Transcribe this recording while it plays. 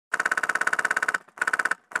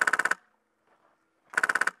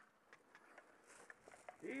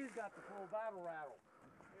got the full battle rattle.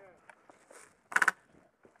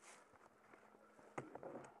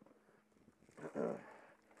 Yeah.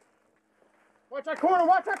 Watch that corner,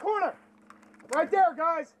 watch that corner! Right there,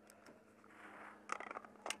 guys!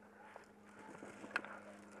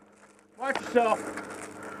 Watch yourself.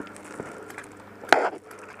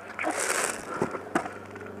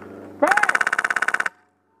 Bang!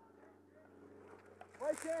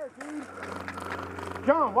 Right there, dude.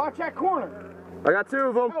 John, watch that corner. I got 2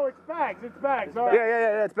 of them. Oh, it's bags, it's bags. All right.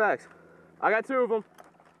 Yeah, it's bags. I got 2 of them.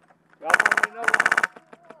 Got another one.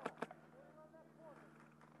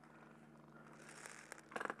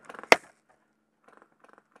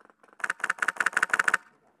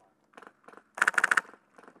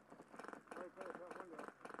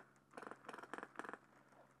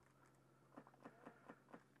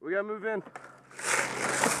 We gotta move in.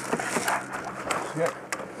 Yeah.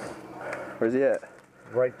 Where's he at?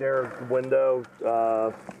 Right there, window.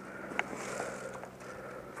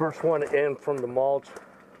 First one in from the mulch,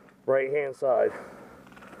 right hand side.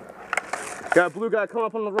 Got a blue guy coming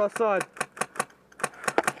up on the left side.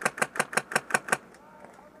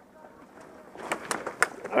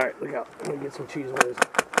 All right, look out. I'm gonna get some cheese whiz.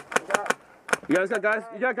 You guys got guys?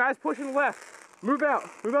 You got guys pushing left. Move out.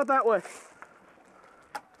 Move out that way.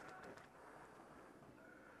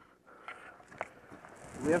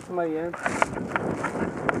 Do we have somebody in?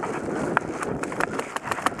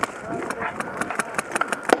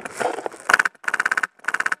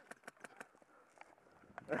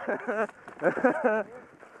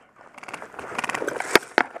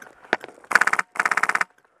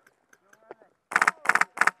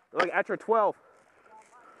 Look at your 12.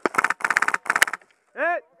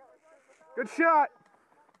 Hit! Good shot.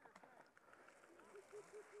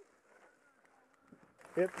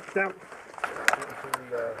 Yep, down.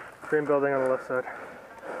 Green building on the left side.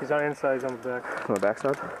 He's on the inside, he's on the back. On the back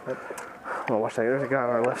side? Yep. I'm gonna watch that. There's a guy on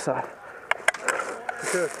our left side. You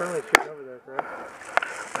said it's friendly shooting over there, correct?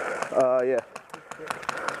 Yeah.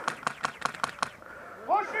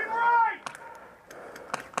 Pushing right!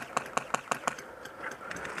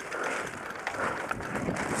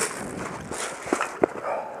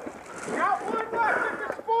 Got one left at the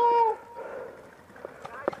spool!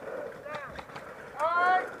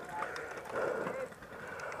 Alright!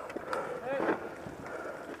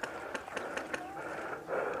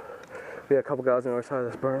 We got a couple guys on the other side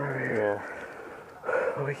of this berm over here. Yeah.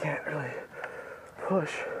 But we can't really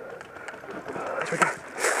push. That's what we got.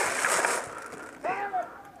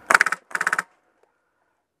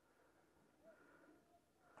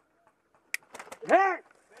 Hey!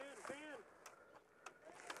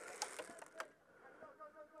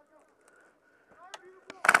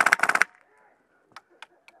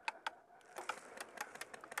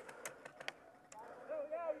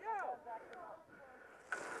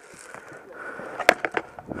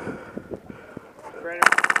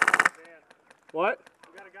 What?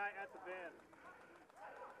 We got a guy at the van.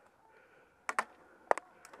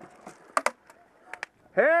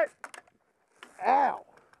 Hit! Ow!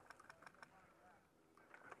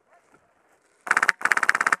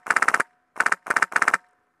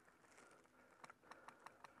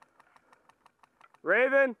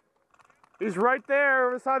 Raven, he's right there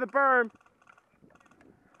over the side of the berm.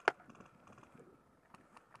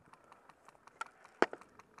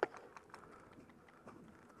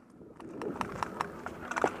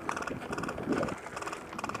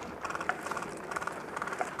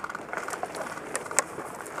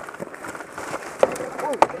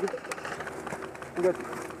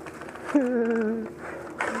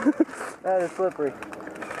 That is slippery.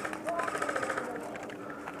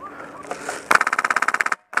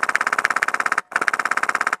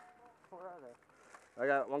 I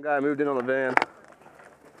got one guy moved in on the van.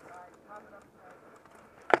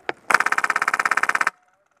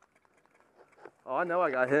 Oh, I know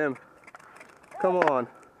I got him. Come on.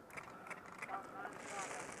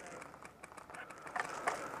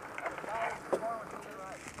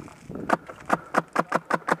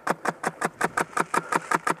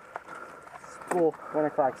 Cool. 1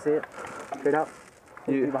 o'clock, see it? Straight up.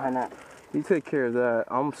 You behind that. You take care of that.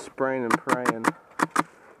 I'm spraying and praying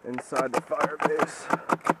inside the fire base.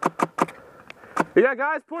 Yeah,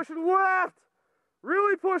 guys, pushing left!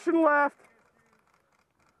 Really pushing left!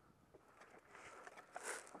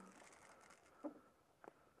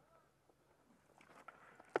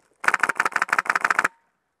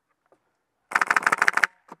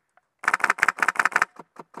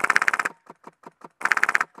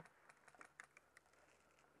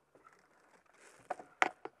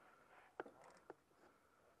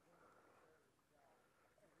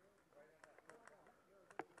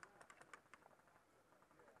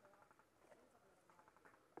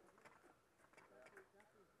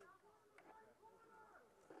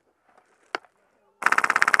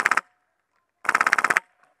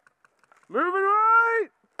 Moving right!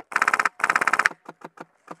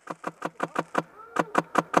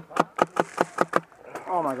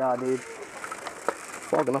 Oh my god, dude.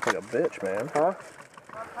 Fogging up like a bitch, man. Huh?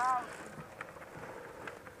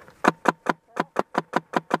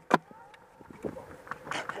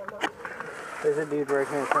 There's a dude right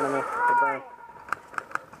here in front of me. The burn.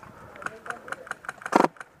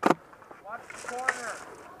 Watch the corner.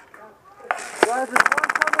 Guys, there's one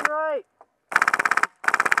coming right.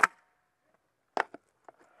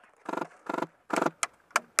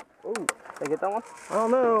 Ooh, did I get that one? I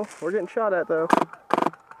don't know. We're getting shot at though.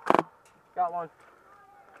 Got one.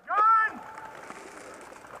 Gun!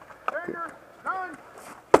 Finger! Gun!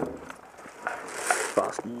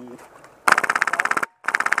 Kowalski. I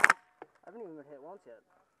haven't even been hit once yet.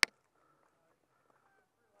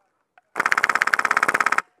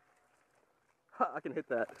 Ha, I can hit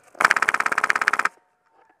that.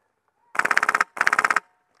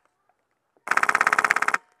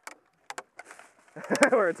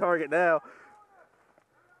 We're a target now.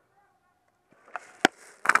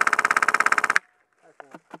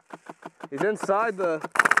 He's inside the...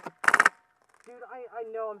 Dude, I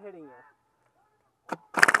know I'm hitting you.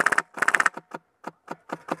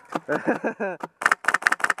 It's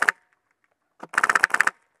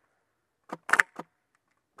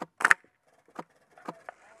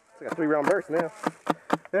like a 3-round burst now.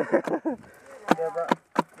 Yeah,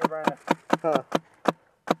 Brian. Huh.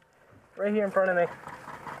 Right here in front of me.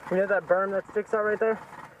 You know that berm that sticks out right there?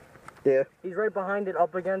 Yeah. He's right behind it,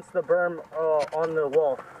 up against the berm on the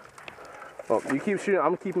wall. Well, you keep shooting.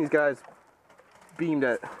 I'm keeping these guys beamed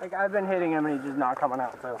at. Like, I've been hitting him and he's just not coming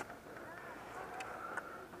out, so.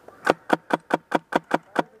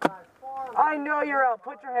 I know you're out.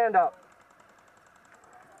 Put your hand up.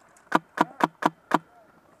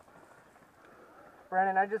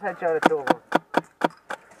 Brandon, I just headshot at 2 of them.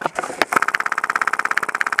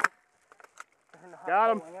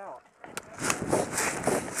 Got him.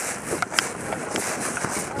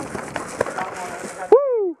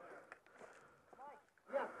 Woo!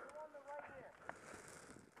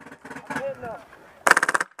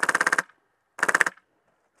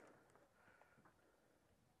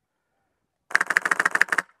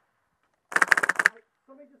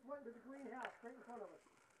 Somebody just went into the greenhouse right in front of us.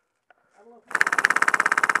 I don't know if you...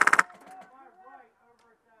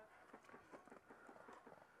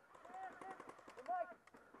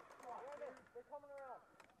 They're coming around.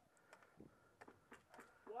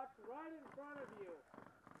 Watch right in front of you.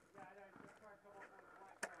 Yeah, I know. Just try to come up on the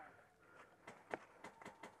black side.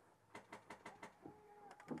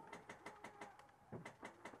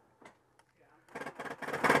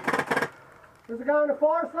 There's a guy on the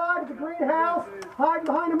far side of the greenhouse, hiding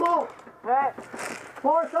behind the mulch. Right.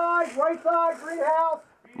 Far side, right side, greenhouse.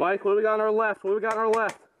 Mike, what do we got on our left? What do we got on our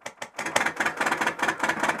left?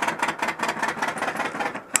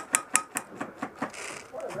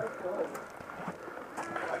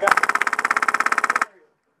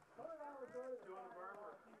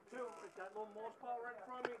 That little mulch pile right in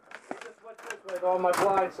front of me, it just went this way, on my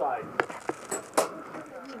blind side.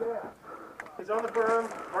 He's on the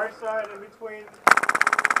berm, right side, in between. Right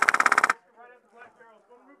at the black barrels.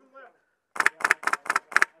 One moving left. Yeah,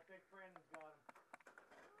 I think Brandon's got him.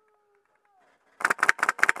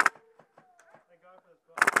 Thank God for this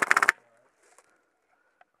book.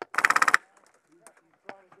 He's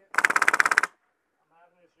trying to get me. I'm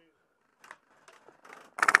having issues.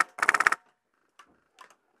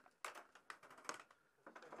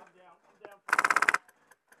 I'm down.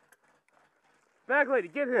 Back lady,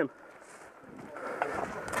 get him.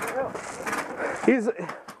 He's...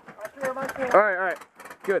 Alright,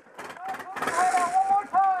 good. Hold on, one more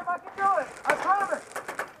time, I can do it. I promise.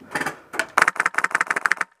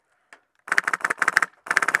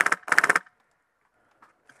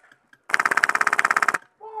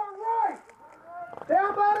 Far right.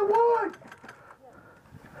 Down by the wood.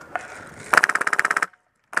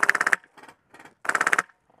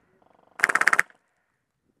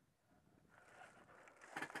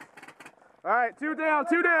 Alright, 2 down.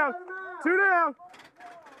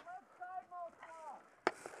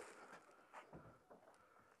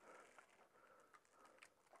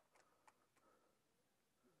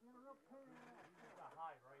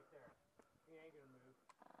 Hide right there. He ain't gonna move.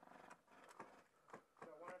 So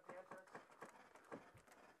one at the entrance.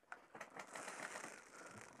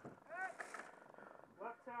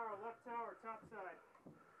 Left tower, top side.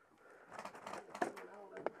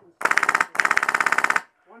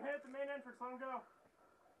 One hit at the main entrance, let him go.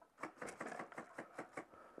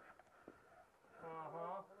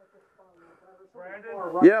 Brandon?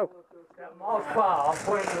 Yo. That mulch pile, I'm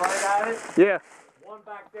pointing right at it. Yeah. one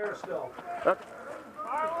back there still.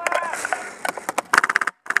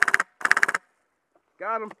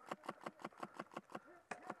 Got him.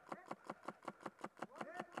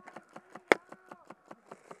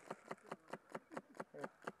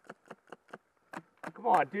 Come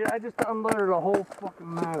on, dude, I just unloaded a whole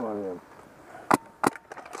fucking mag on him.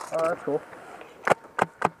 Oh, that's cool.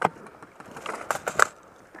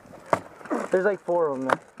 There's like 4 of them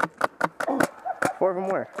there. 4 of them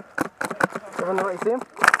where? Over on the right, see him?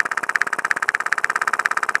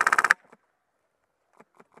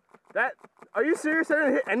 That, are you serious? I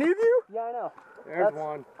didn't hit any of you? Yeah, I know. There's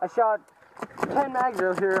one. I shot 10 mags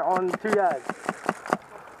over here on 2 guys.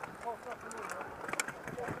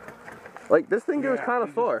 Like, this thing goes kind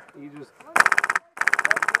of far. He just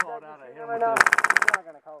Called out at him right now. He's not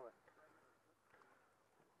gonna call it.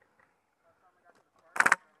 I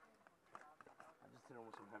just hit him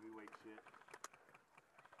with some heavyweight shit.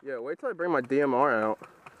 Yeah, wait till I bring my DMR out.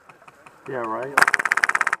 Yeah, right.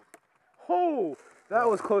 Oh, that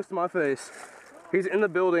was close to my face. He's in the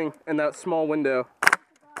building in that small window.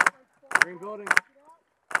 Green building.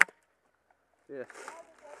 Yeah.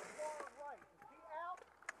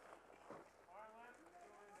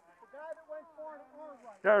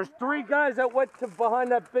 There's 3 guys that went to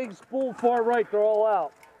behind that big spool far right. They're all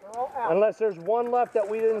out. Unless there's one left that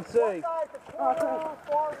we didn't see.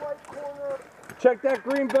 Check that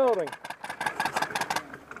green building.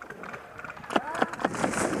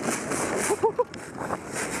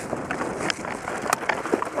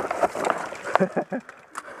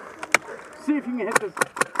 See if you can hit this.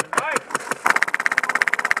 Right.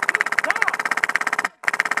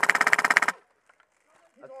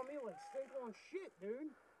 He's on me like steak on shit,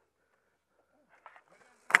 dude.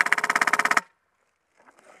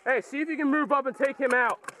 Hey, see if you can move up and take him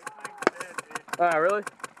out. Really?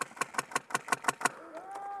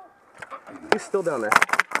 He's still down there.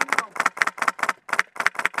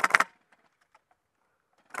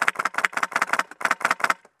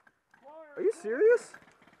 Are you serious?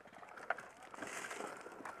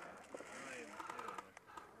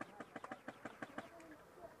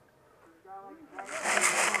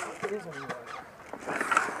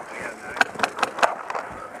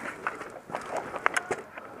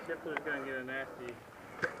 Shifter's gonna get a nasty.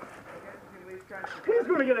 He's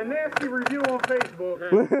gonna get a nasty review on Facebook. No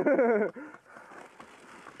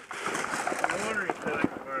wonder he said I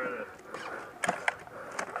could wear this.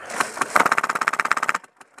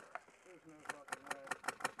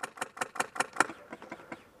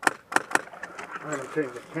 I don't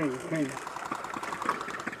change it. Change it.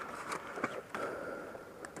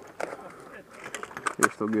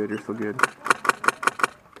 You're still good, you're still good. We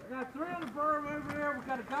got 3 on the berm over there. We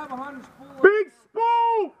got a guy behind the spool. Big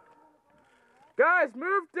spool! Guys,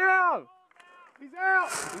 move down! He's out.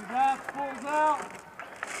 He's out. Spool's out.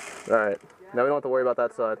 Alright, now we don't have to worry about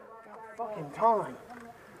that side. Fucking time.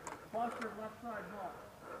 Foster left side ball.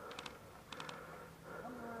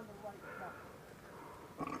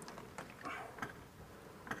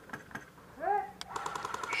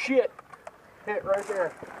 Shit. Hit right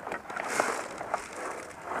there.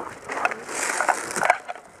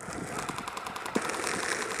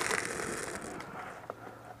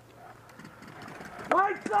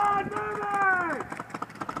 Right side moving!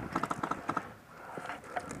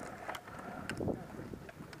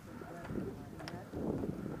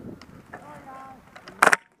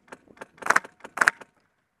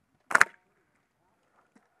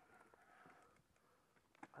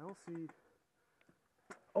 I don't see...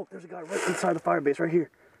 Oh, there's a guy right inside the fire base, right here.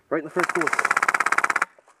 Right in the first course.